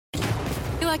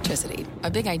Electricity,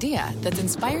 a big idea that's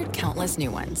inspired countless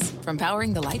new ones. From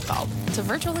powering the light bulb to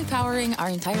virtually powering our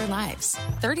entire lives.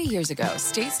 30 years ago,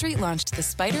 State Street launched the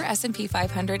SPDR S&P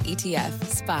 500 ETF,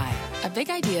 SPY. A big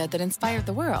idea that inspired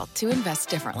the world to invest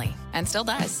differently. And still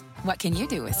does. What can you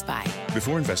do with SPY?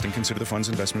 Before investing, consider the fund's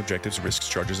investment objectives, risks,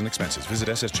 charges, and expenses. Visit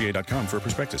ssga.com for a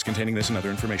prospectus containing this and other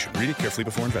information. Read it carefully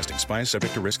before investing. SPY is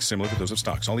subject to risks similar to those of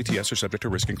stocks. All ETFs are subject to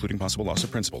risk, including possible loss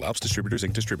of principal. Alps Distributors,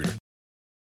 Inc. Distributor.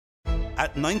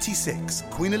 At 96,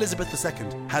 Queen Elizabeth II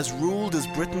has ruled as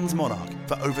Britain's monarch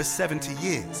for over 70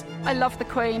 years. I love the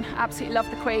Queen, absolutely love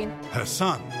the Queen. Her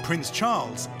son, Prince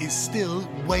Charles, is still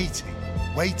waiting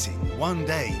one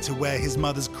day to wear his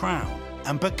mother's crown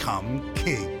and become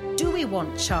king. Do we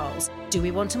want Charles? Do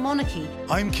we want a monarchy?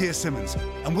 I'm Keir Simmons,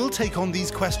 and we'll take on these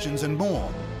questions and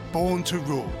more. Born to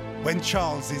Rule, when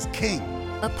Charles is king.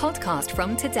 A podcast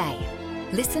from Today.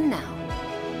 Listen now.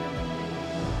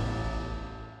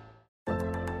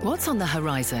 What's on the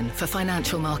horizon for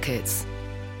financial markets?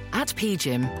 At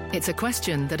PGIM, it's a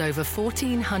question that over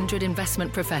 1,400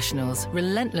 investment professionals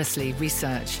relentlessly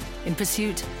research in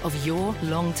pursuit of your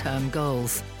long-term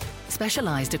goals.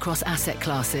 Specialised across asset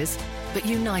classes, but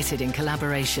united in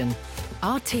collaboration,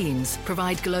 our teams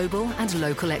provide global and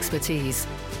local expertise.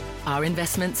 Our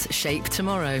investments shape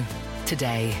tomorrow,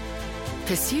 today.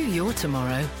 Pursue your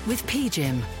tomorrow with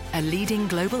PGIM, a leading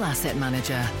global asset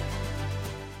manager.